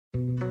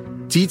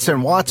Dietz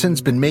and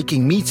Watson's been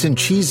making meats and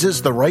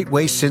cheeses the right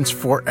way since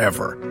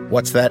forever.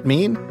 What's that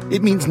mean?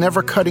 It means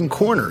never cutting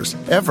corners,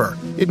 ever.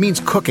 It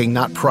means cooking,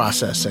 not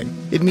processing.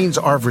 It means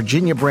our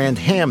Virginia brand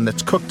ham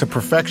that's cooked to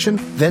perfection,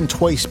 then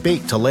twice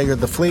baked to layer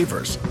the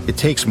flavors. It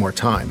takes more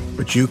time,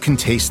 but you can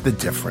taste the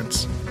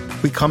difference.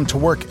 We come to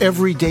work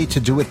every day to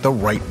do it the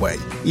right way,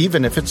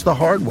 even if it's the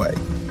hard way.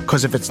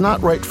 Because if it's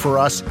not right for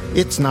us,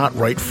 it's not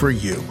right for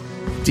you.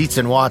 Dietz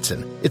and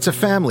Watson, it's a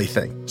family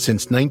thing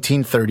since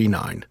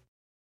 1939.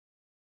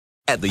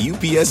 At the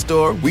UPS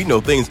Store, we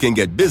know things can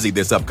get busy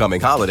this upcoming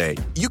holiday.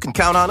 You can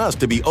count on us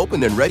to be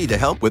open and ready to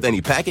help with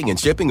any packing and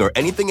shipping or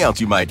anything else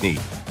you might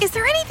need. Is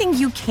there anything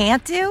you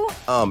can't do?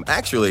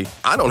 Actually,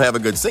 I don't have a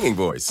good singing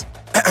voice.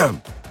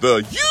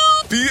 The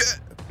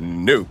UPS...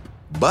 Nope.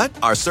 But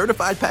our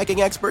certified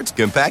packing experts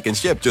can pack and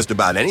ship just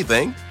about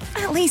anything.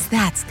 At least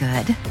that's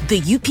good.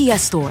 The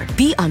UPS Store.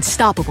 Be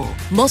unstoppable.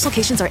 Most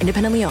locations are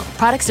independently owned.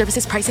 Product,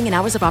 services, pricing, and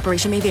hours of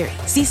operation may vary.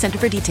 See Center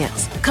for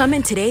details. Come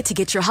in today to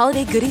get your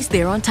holiday goodies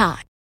there on time.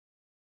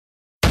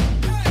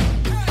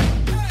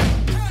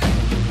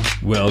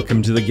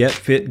 Welcome to the Get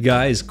Fit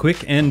Guys,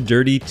 quick and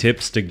dirty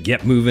tips to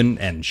get moving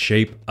and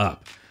shape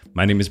up.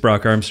 My name is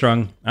Brock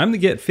Armstrong. I'm the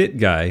Get Fit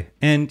Guy,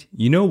 and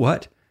you know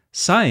what?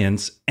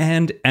 Science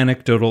and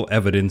anecdotal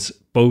evidence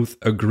both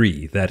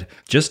agree that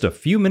just a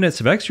few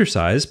minutes of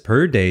exercise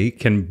per day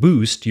can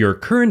boost your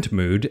current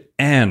mood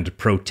and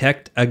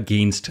protect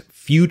against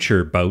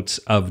future bouts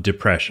of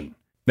depression.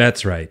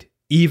 That's right.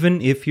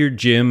 Even if your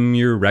gym,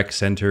 your rec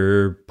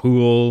center,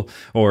 pool,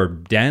 or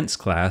dance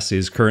class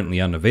is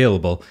currently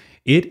unavailable,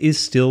 it is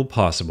still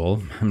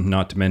possible,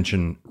 not to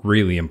mention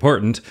really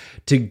important,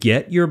 to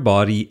get your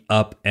body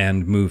up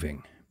and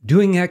moving.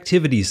 Doing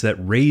activities that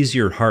raise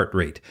your heart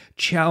rate,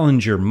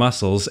 challenge your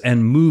muscles,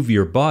 and move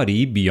your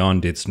body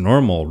beyond its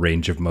normal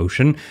range of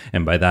motion,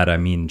 and by that I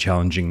mean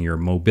challenging your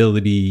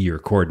mobility, your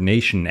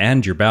coordination,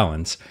 and your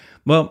balance,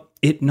 well,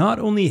 it not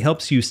only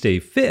helps you stay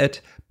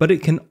fit, but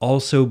it can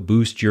also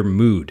boost your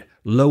mood,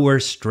 lower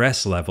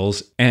stress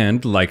levels,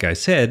 and, like I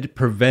said,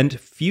 prevent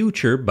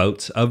future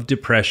bouts of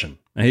depression.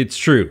 It's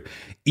true.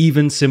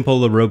 Even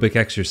simple aerobic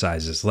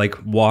exercises like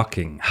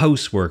walking,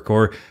 housework,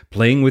 or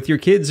playing with your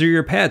kids or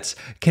your pets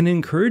can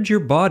encourage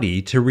your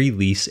body to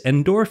release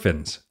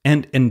endorphins.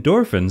 And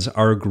endorphins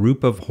are a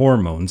group of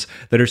hormones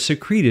that are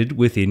secreted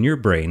within your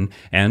brain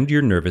and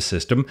your nervous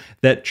system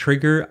that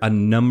trigger a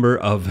number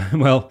of,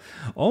 well,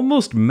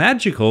 almost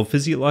magical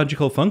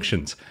physiological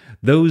functions.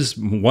 Those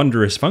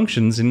wondrous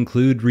functions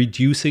include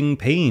reducing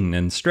pain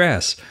and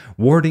stress,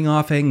 warding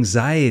off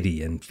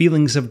anxiety and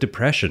feelings of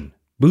depression,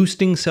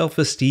 boosting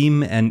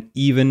self-esteem, and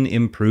even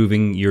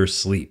improving your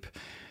sleep.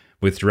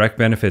 With direct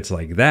benefits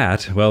like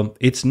that, well,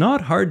 it's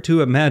not hard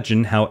to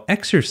imagine how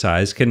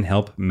exercise can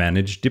help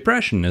manage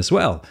depression as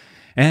well.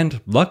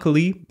 And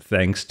luckily,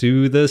 thanks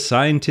to the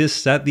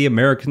scientists at the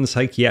American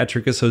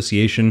Psychiatric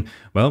Association,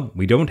 well,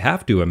 we don't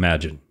have to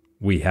imagine.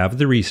 We have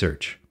the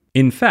research.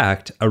 In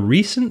fact, a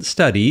recent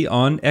study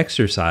on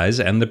exercise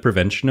and the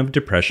prevention of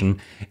depression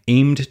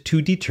aimed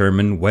to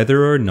determine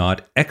whether or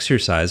not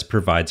exercise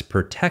provides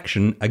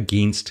protection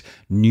against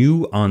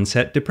new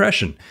onset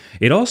depression.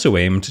 It also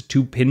aimed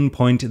to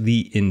pinpoint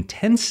the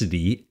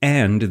intensity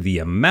and the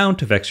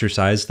amount of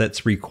exercise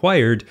that's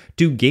required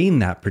to gain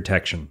that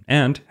protection,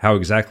 and how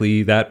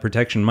exactly that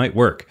protection might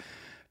work.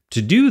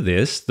 To do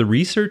this, the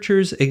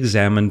researchers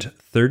examined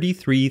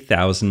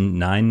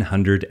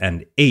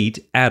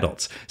 33,908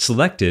 adults,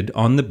 selected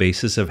on the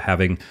basis of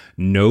having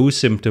no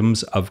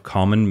symptoms of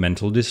common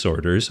mental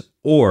disorders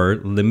or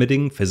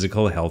limiting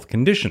physical health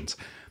conditions.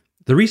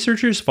 The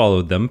researchers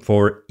followed them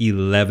for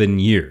 11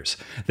 years.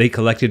 They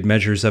collected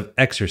measures of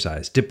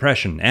exercise,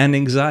 depression, and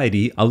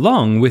anxiety,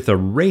 along with a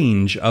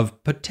range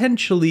of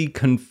potentially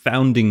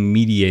confounding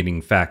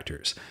mediating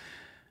factors.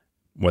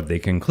 What they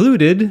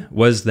concluded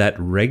was that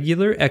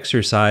regular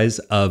exercise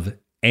of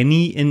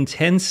any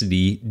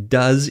intensity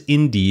does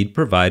indeed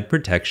provide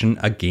protection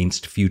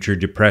against future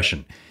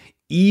depression.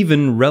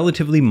 Even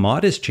relatively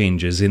modest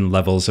changes in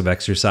levels of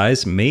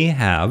exercise may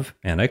have,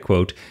 and I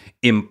quote,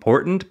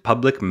 important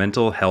public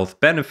mental health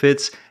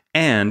benefits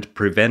and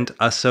prevent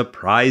a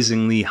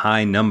surprisingly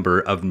high number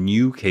of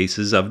new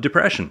cases of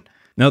depression.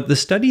 Now, the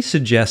study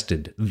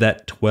suggested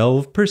that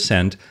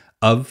 12%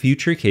 of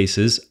future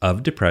cases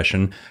of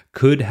depression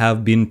could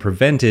have been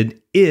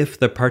prevented if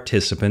the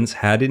participants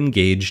had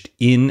engaged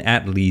in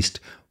at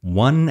least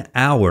 1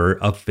 hour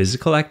of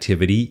physical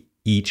activity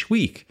each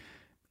week.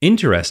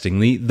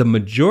 Interestingly, the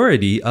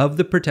majority of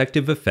the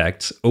protective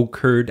effects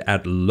occurred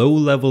at low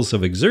levels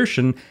of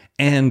exertion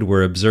and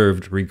were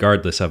observed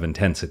regardless of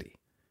intensity.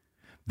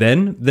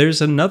 Then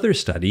there's another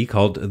study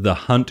called the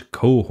Hunt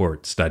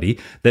Cohort Study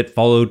that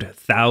followed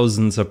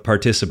thousands of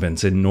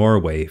participants in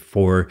Norway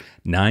for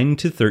 9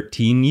 to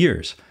 13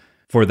 years.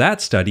 For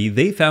that study,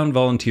 they found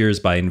volunteers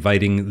by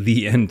inviting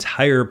the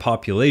entire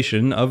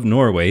population of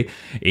Norway,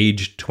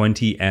 aged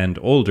 20 and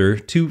older,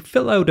 to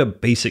fill out a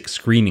basic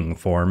screening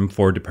form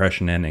for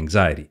depression and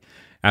anxiety.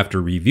 After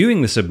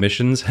reviewing the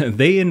submissions,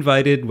 they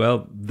invited,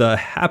 the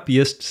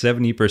happiest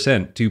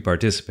 70% to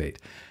participate.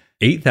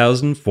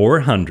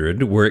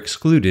 8,400 were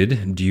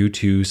excluded due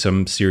to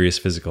some serious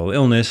physical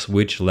illness,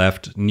 which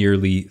left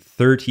nearly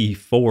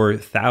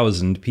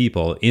 34,000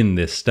 people in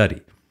this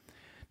study.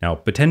 Now,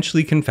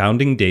 potentially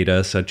confounding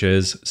data such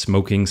as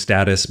smoking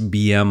status,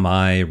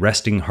 BMI,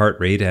 resting heart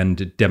rate, and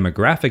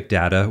demographic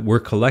data were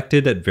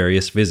collected at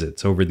various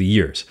visits over the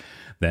years.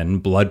 Then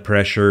blood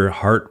pressure,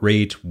 heart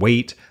rate,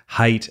 weight,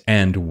 height,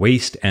 and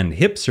waist and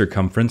hip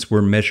circumference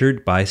were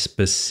measured by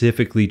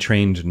specifically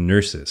trained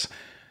nurses.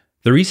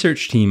 The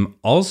research team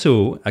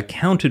also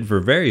accounted for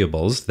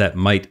variables that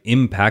might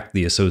impact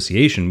the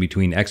association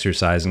between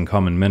exercise and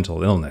common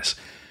mental illness.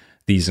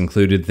 These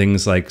included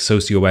things like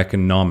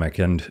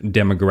socioeconomic and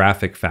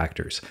demographic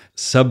factors,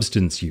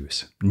 substance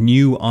use,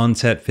 new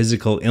onset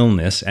physical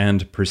illness,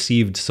 and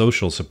perceived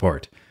social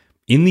support.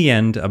 In the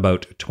end,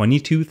 about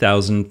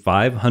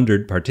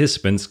 22,500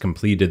 participants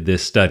completed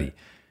this study.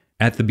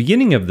 At the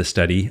beginning of the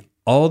study,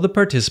 all the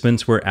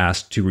participants were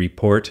asked to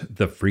report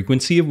the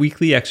frequency of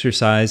weekly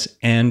exercise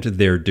and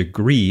their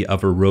degree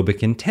of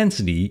aerobic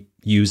intensity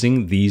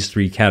using these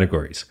three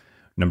categories.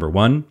 Number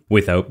 1,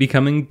 without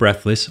becoming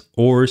breathless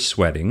or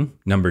sweating.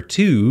 Number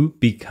 2,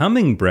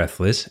 becoming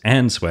breathless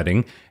and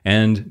sweating.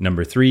 And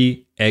number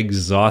 3,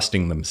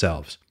 exhausting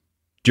themselves.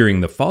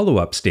 During the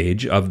follow-up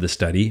stage of the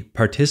study,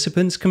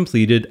 participants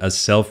completed a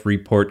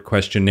self-report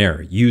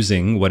questionnaire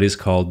using what is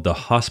called the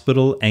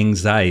Hospital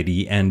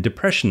Anxiety and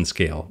Depression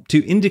Scale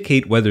to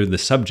indicate whether the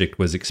subject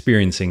was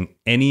experiencing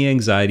any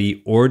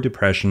anxiety or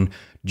depression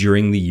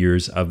during the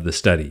years of the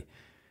study.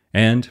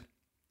 And,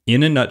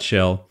 in a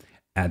nutshell,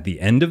 at the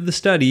end of the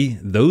study,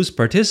 those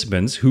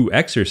participants who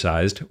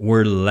exercised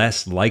were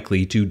less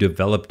likely to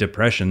develop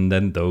depression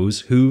than those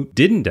who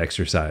didn't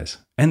exercise.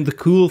 And the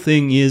cool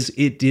thing is,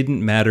 it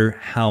didn't matter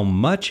how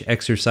much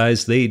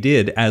exercise they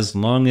did as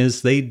long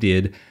as they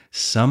did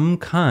some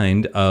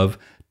kind of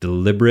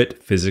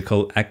deliberate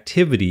physical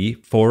activity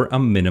for a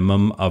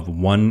minimum of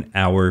 1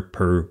 hour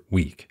per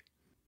week.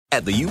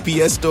 At the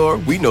UPS Store,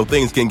 we know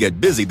things can get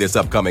busy this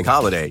upcoming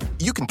holiday.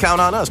 You can count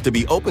on us to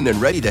be open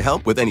and ready to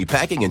help with any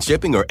packing and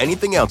shipping or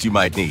anything else you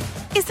might need.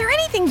 Is there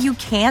anything you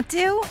can't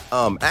do?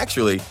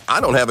 Actually,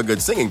 I don't have a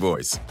good singing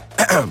voice.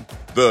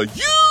 The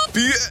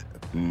UPS...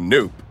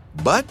 Nope.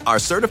 But our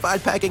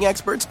certified packing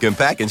experts can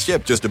pack and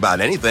ship just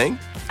about anything.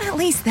 At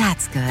least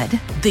that's good.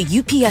 The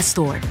UPS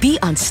Store. Be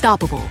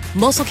unstoppable.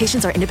 Most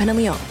locations are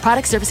independently owned.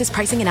 Product, services,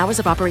 pricing, and hours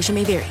of operation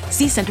may vary.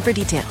 See Center for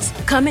details.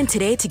 Come in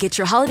today to get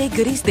your holiday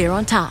goodies there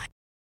on time.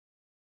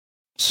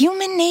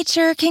 Human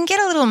nature can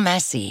get a little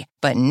messy,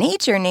 but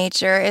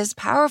nature is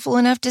powerful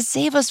enough to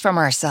save us from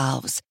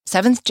ourselves.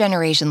 Seventh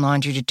Generation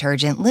Laundry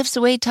Detergent lifts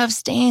away tough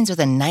stains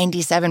with a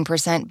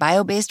 97%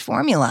 bio-based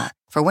formula.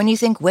 For when you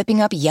think whipping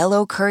up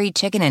yellow curry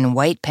chicken in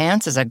white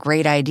pants is a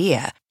great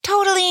idea.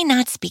 Totally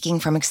not speaking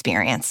from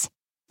experience.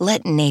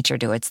 Let nature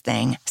do its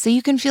thing so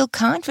you can feel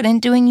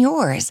confident doing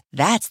yours.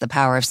 That's the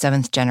power of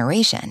Seventh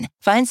Generation.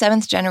 Find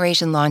Seventh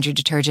Generation Laundry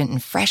Detergent in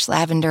fresh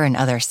lavender and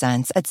other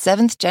scents at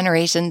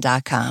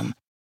seventhgeneration.com.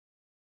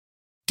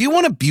 Do you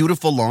want a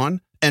beautiful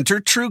lawn?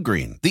 Enter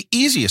TruGreen, the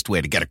easiest way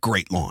to get a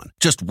great lawn.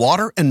 Just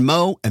water and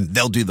mow, and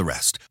they'll do the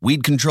rest.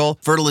 Weed control,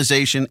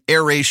 fertilization,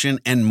 aeration,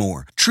 and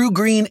more.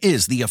 TruGreen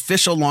is the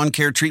official lawn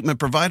care treatment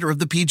provider of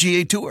the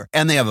PGA Tour,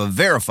 and they have a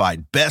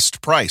verified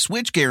best price,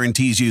 which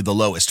guarantees you the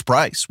lowest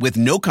price with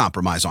no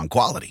compromise on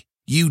quality.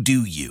 You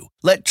do you.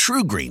 Let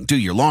TruGreen do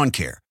your lawn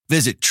care.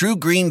 Visit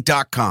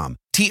TruGreen.com,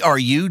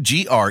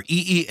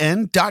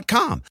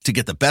 TruGreen.com, to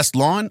get the best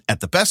lawn at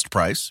the best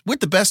price with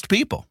the best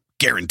people.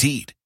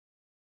 Guaranteed.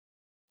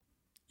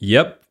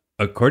 Yep,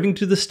 according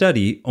to the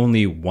study,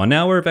 only 1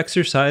 hour of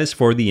exercise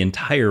for the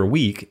entire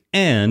week,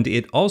 and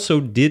it also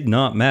did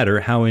not matter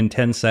how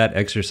intense that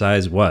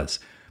exercise was.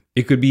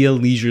 It could be a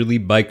leisurely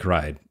bike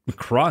ride,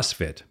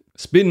 CrossFit,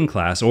 spin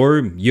class, or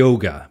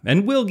yoga,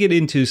 and we'll get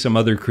into some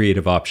other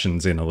creative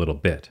options in a little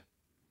bit.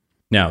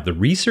 Now, the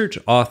research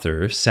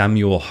author,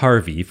 Samuel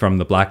Harvey from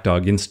the Black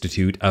Dog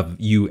Institute of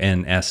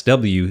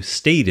UNSW,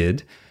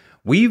 stated,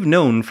 "We've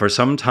known for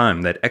some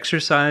time that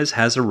exercise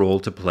has a role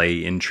to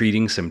play in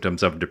treating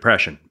symptoms of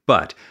depression,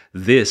 but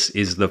this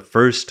is the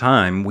first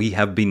time we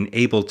have been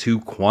able to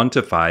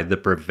quantify the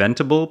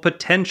preventable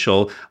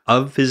potential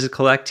of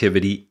physical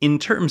activity in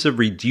terms of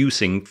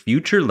reducing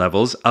future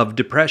levels of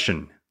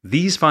depression.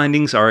 These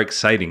findings are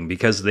exciting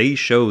because they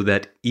show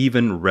that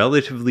even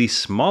relatively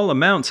small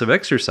amounts of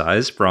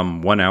exercise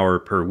from 1 hour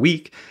per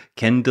week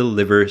can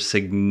deliver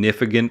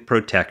significant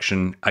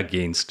protection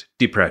against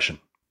depression."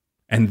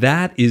 And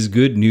that is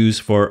good news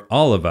for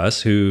all of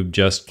us who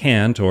just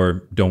can't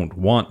or don't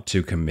want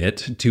to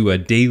commit to a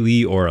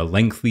daily or a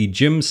lengthy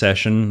gym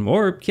session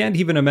or can't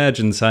even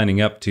imagine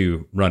signing up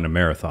to run a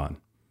marathon.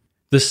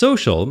 The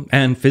social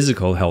and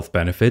physical health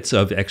benefits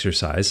of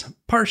exercise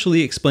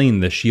partially explain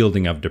the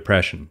shielding of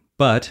depression,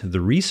 but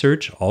the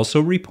research also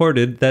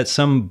reported that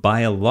some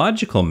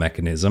biological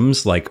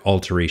mechanisms like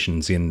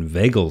alterations in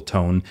vagal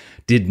tone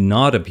did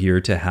not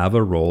appear to have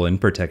a role in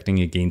protecting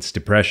against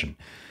depression.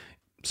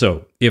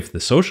 So, if the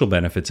social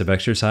benefits of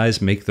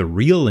exercise make the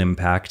real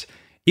impact,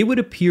 it would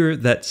appear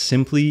that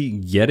simply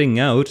getting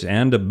out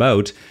and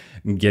about,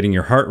 getting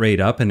your heart rate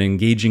up and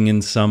engaging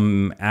in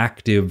some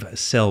active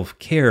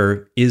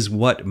self-care is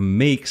what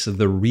makes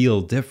the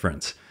real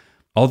difference.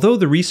 Although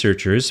the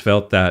researchers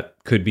felt that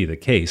could be the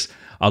case,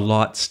 a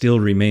lot still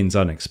remains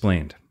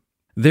unexplained.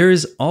 There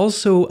is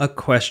also a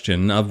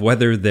question of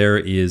whether there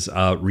is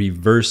a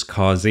reverse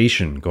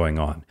causation going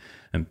on.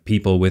 And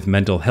people with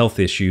mental health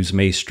issues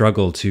may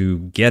struggle to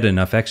get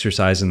enough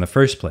exercise in the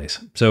first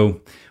place.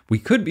 So we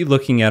could be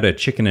looking at a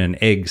chicken and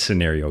egg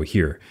scenario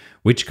here.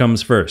 Which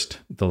comes first,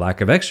 the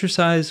lack of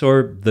exercise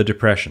or the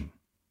depression?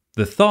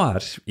 The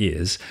thought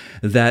is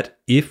that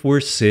if we're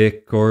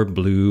sick or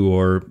blue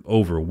or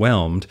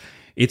overwhelmed,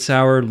 it's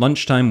our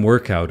lunchtime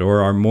workout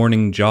or our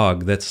morning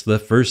jog that's the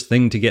first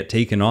thing to get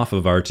taken off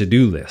of our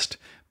to-do list.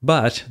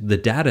 But the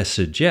data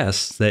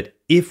suggests that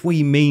if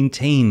we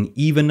maintain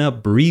even a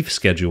brief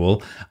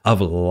schedule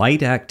of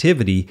light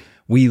activity,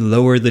 we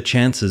lower the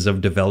chances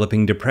of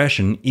developing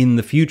depression in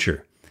the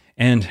future.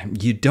 And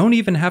you don't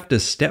even have to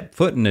step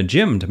foot in a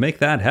gym to make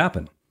that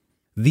happen.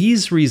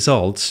 These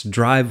results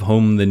drive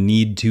home the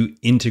need to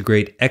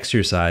integrate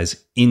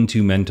exercise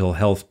into mental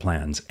health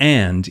plans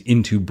and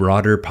into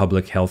broader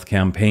public health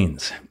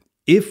campaigns.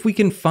 If we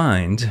can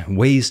find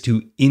ways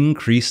to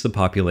increase the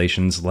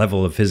population's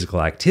level of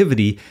physical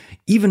activity,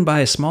 even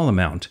by a small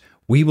amount,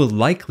 we will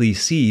likely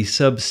see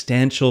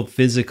substantial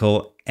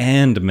physical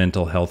and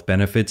mental health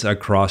benefits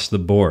across the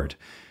board.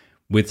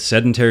 With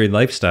sedentary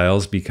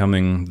lifestyles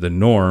becoming the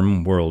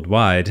norm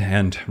worldwide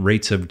and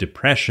rates of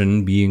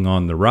depression being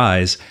on the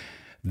rise,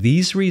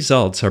 these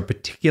results are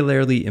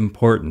particularly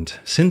important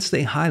since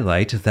they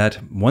highlight that,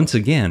 once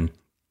again,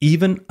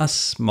 even a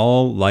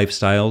small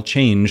lifestyle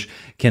change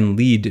can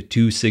lead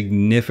to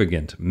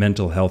significant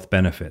mental health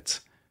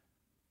benefits.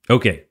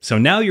 Okay, so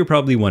now you're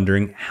probably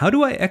wondering, how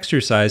do I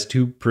exercise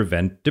to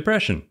prevent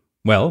depression?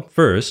 Well,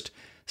 first,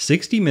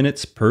 60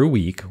 minutes per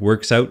week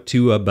works out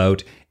to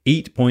about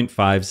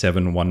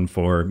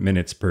 8.5714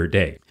 minutes per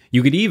day.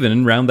 You could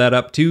even round that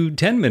up to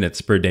 10 minutes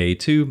per day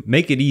to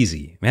make it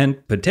easy,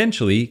 and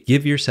potentially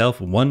give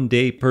yourself 1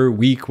 day per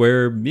week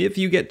where if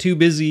you get too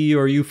busy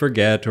or you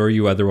forget or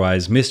you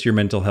otherwise miss your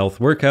mental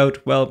health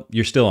workout, well,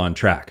 you're still on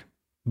track.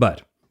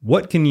 But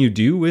what can you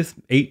do with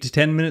 8 to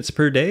 10 minutes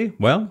per day?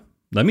 Well,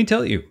 let me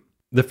tell you.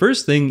 The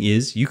first thing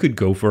is you could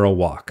go for a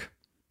walk.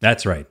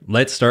 That's right,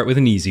 let's start with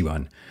an easy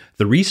one.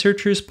 The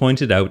researchers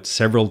pointed out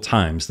several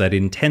times that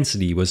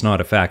intensity was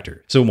not a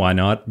factor, so why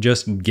not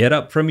just get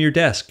up from your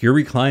desk, your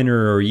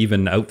recliner, or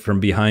even out from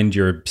behind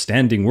your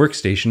standing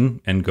workstation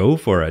and go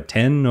for a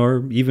 10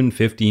 or even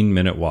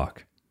 15-minute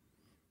walk.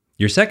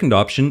 Your second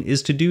option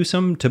is to do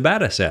some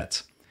Tabata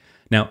sets.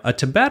 Now, a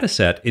Tabata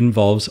set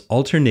involves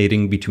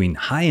alternating between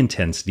high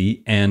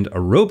intensity and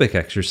aerobic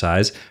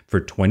exercise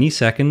for 20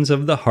 seconds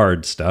of the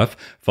hard stuff,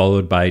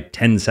 followed by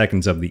 10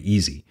 seconds of the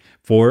easy,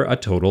 for a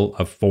total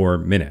of 4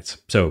 minutes.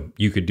 So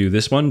you could do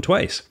this one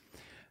twice.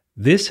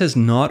 This has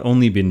not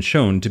only been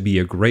shown to be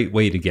a great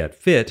way to get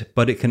fit,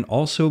 but it can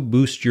also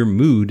boost your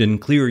mood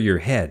and clear your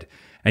head.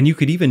 And you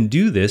could even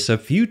do this a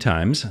few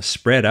times,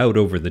 spread out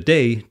over the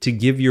day, to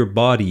give your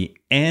body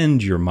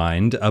and your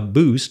mind a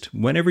boost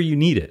whenever you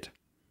need it.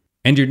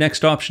 And your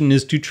next option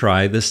is to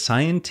try the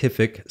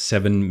scientific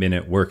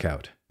 7-minute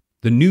workout.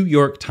 The New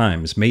York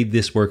Times made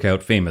this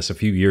workout famous a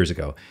few years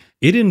ago.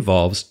 It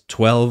involves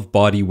 12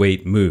 body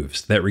weight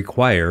moves that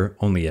require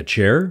only a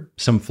chair,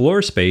 some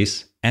floor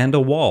space, and a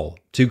wall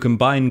to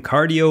combine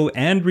cardio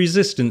and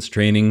resistance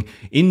training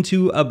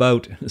into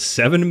about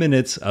 7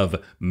 minutes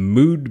of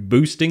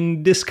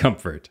mood-boosting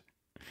discomfort.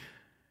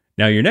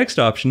 Now, your next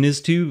option is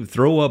to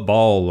throw a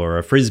ball or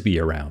a frisbee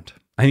around.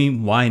 I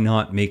mean, why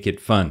not make it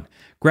fun?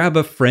 Grab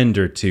a friend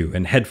or two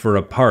and head for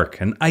a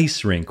park, an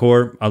ice rink,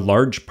 or a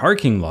large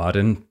parking lot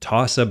and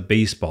toss a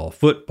baseball,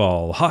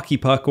 football, hockey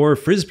puck, or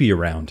frisbee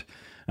around.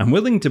 I'm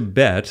willing to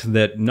bet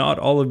that not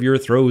all of your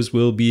throws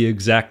will be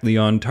exactly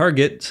on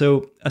target,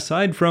 so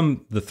aside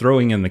from the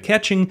throwing and the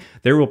catching,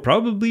 there will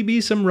probably be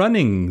some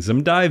running,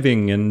 some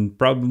diving, and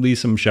probably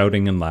some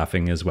shouting and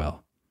laughing as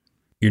well.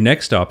 Your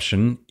next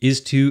option is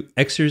to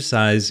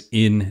exercise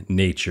in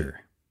nature.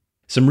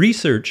 Some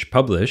research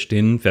published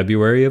in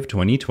February of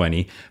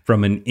 2020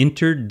 from an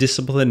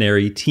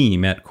interdisciplinary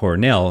team at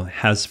Cornell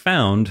has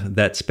found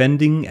that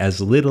spending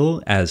as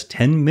little as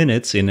 10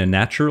 minutes in a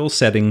natural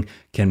setting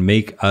can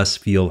make us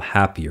feel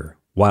happier,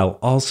 while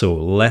also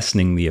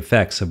lessening the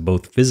effects of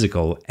both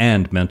physical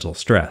and mental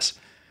stress.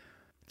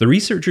 The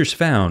researchers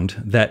found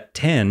that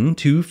 10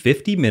 to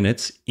 50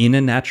 minutes in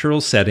a natural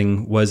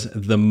setting was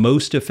the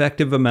most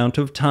effective amount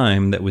of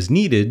time that was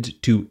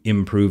needed to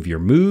improve your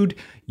mood,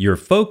 your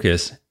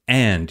focus,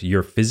 and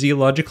your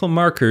physiological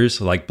markers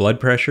like blood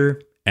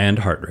pressure and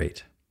heart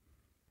rate.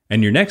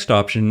 And your next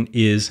option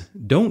is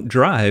don't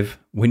drive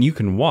when you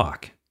can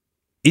walk.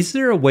 Is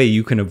there a way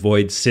you can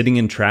avoid sitting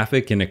in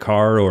traffic in a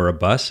car or a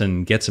bus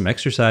and get some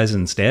exercise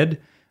instead?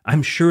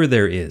 I'm sure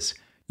there is.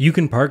 You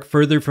can park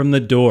further from the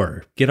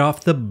door, get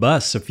off the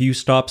bus a few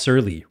stops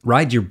early,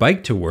 ride your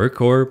bike to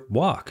work, or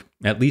walk,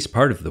 at least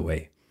part of the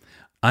way.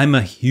 I'm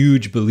a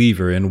huge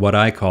believer in what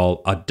I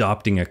call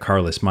adopting a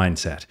carless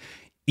mindset,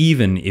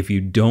 even if you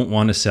don't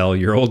want to sell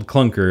your old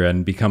clunker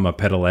and become a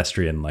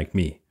pedestrian like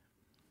me.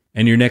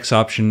 And your next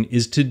option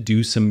is to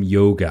do some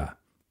yoga.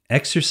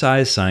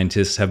 Exercise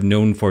scientists have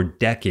known for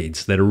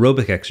decades that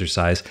aerobic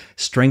exercise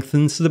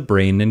strengthens the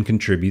brain and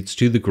contributes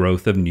to the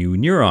growth of new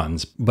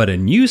neurons, but a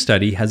new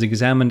study has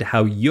examined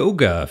how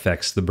yoga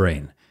affects the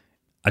brain.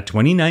 A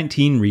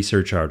 2019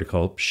 research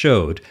article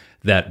showed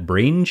that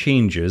brain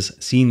changes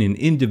seen in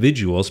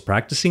individuals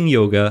practicing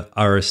yoga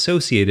are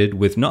associated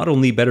with not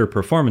only better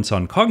performance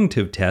on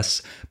cognitive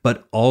tests,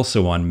 but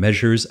also on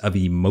measures of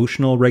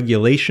emotional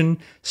regulation,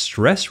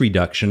 stress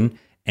reduction,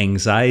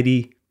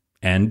 anxiety,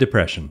 and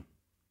depression.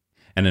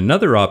 And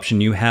another option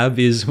you have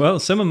is, well,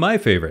 some of my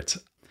favorites.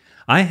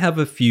 I have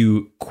a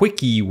few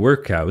quickie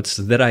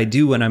workouts that I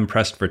do when I'm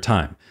pressed for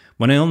time.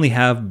 When I only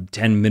have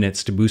 10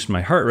 minutes to boost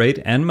my heart rate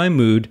and my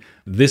mood,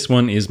 this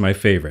one is my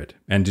favorite.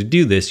 And to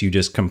do this, you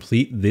just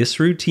complete this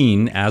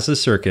routine as a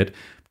circuit,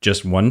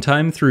 just one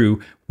time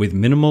through, with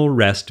minimal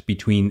rest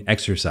between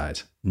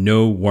exercise.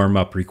 No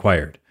warm-up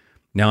required.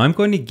 Now I'm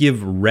going to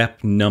give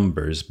rep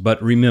numbers, but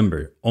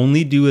remember,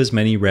 only do as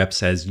many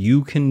reps as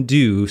you can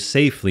do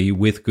safely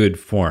with good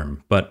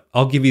form. But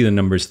I'll give you the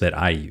numbers that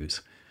I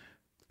use.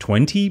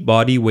 20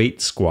 body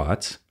weight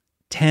squats,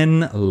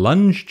 10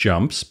 lunge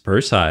jumps per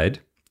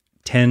side,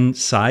 10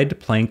 side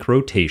plank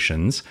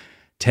rotations,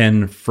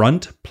 10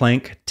 front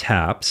plank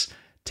taps,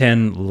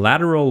 10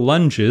 lateral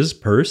lunges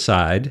per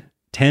side,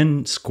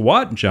 10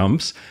 squat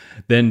jumps,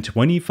 then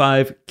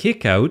 25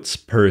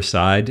 kickouts per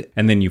side,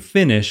 and then you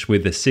finish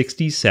with a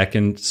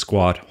 60-second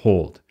squat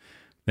hold.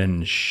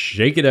 Then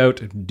shake it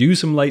out, do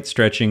some light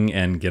stretching,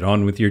 and get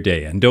on with your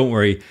day. And don't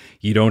worry,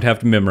 you don't have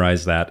to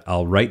memorize that.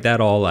 I'll write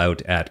that all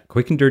out at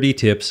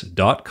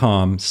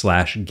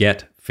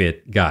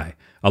quickanddirtytips.com/getfitguy,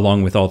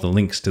 along with all the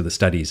links to the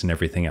studies and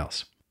everything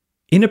else.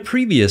 In a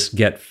previous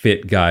Get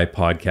Fit Guy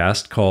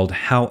podcast called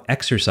How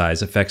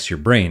Exercise Affects Your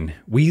Brain,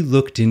 we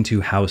looked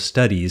into how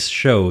studies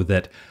show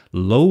that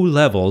low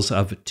levels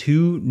of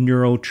two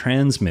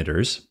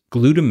neurotransmitters,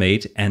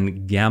 glutamate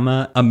and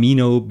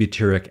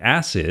gamma-aminobutyric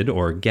acid,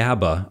 or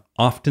GABA,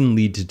 often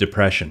lead to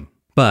depression.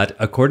 But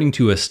according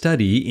to a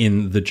study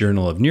in the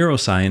Journal of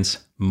Neuroscience,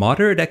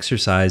 moderate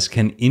exercise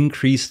can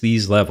increase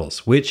these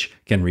levels, which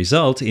can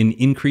result in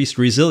increased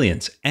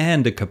resilience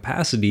and a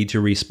capacity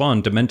to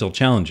respond to mental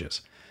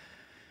challenges.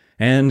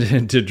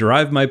 And to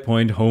drive my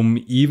point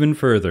home even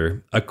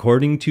further,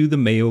 according to the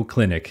Mayo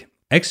Clinic,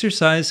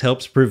 exercise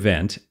helps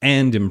prevent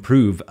and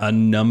improve a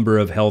number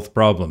of health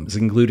problems,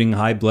 including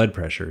high blood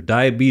pressure,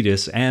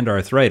 diabetes, and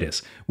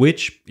arthritis,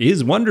 which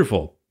is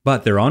wonderful.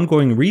 But their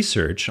ongoing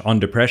research on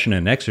depression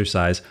and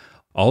exercise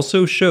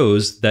also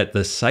shows that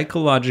the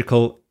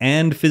psychological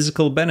and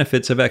physical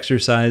benefits of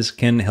exercise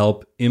can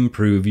help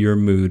improve your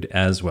mood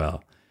as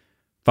well.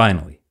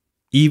 Finally,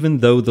 even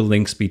though the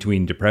links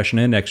between depression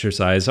and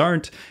exercise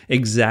aren't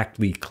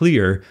exactly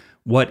clear,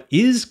 what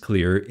is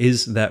clear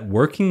is that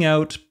working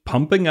out,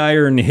 pumping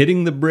iron,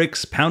 hitting the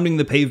bricks, pounding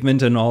the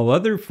pavement, and all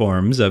other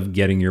forms of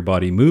getting your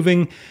body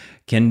moving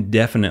can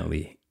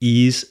definitely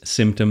ease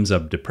symptoms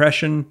of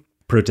depression,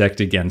 protect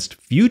against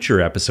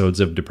future episodes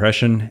of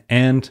depression,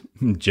 and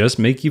just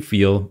make you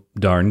feel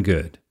darn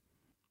good.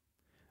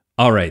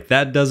 All right,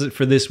 that does it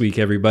for this week,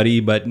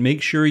 everybody, but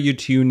make sure you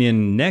tune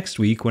in next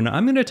week when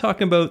I'm going to talk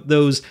about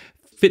those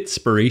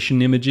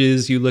Fitspiration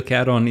images you look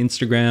at on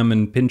Instagram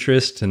and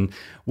Pinterest and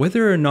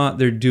whether or not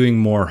they're doing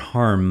more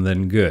harm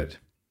than good.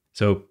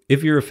 So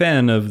if you're a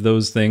fan of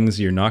those things,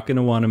 you're not going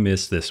to want to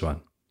miss this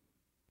one.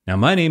 Now,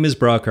 my name is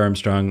Brock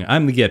Armstrong.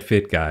 I'm the Get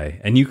Fit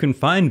Guy, and you can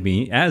find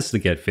me as the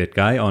Get Fit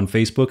Guy on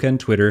Facebook and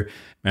Twitter,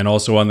 and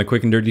also on the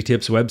Quick and Dirty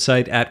Tips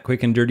website at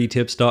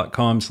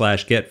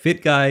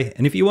quickanddirtytips.com/getfitguy.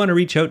 And if you want to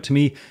reach out to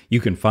me,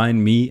 you can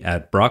find me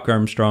at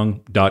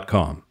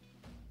brockarmstrong.com.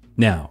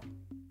 Now,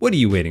 what are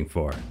you waiting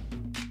for?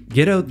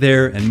 Get out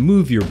there and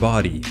move your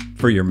body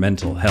for your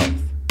mental health.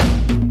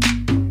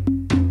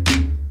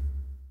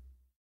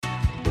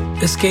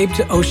 Escape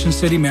to Ocean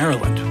City,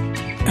 Maryland,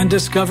 and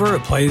discover a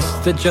place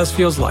that just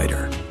feels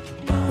lighter,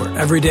 where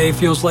every day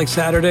feels like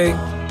Saturday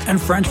and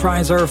French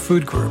fries are a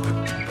food group,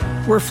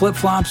 where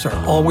flip-flops are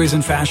always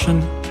in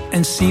fashion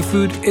and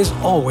seafood is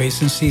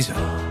always in season,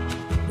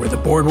 where the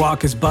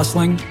boardwalk is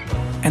bustling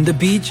and the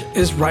beach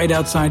is right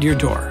outside your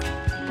door,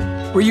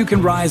 where you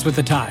can rise with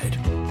the tide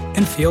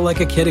and feel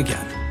like a kid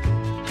again.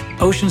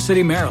 Ocean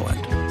City,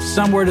 Maryland,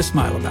 somewhere to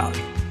smile about.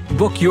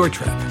 Book your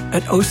trip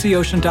at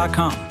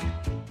OCOcean.com.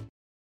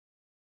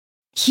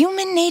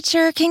 Human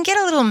nature can get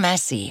a little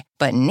messy,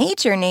 but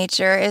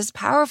nature is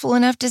powerful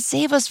enough to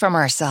save us from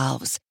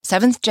ourselves.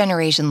 Seventh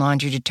Generation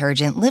Laundry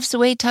Detergent lifts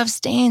away tough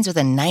stains with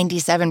a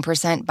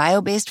 97%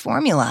 bio-based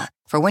formula.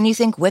 For when you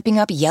think whipping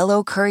up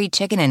yellow curry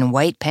chicken in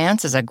white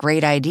pants is a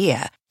great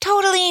idea.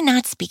 Totally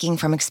not speaking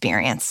from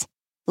experience.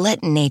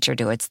 Let nature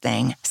do its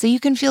thing so you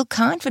can feel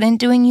confident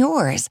doing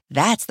yours.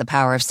 That's the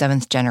power of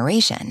Seventh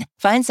Generation.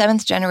 Find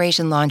Seventh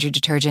Generation Laundry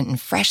Detergent in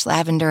fresh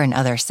lavender and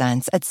other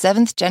scents at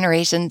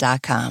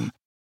seventhgeneration.com.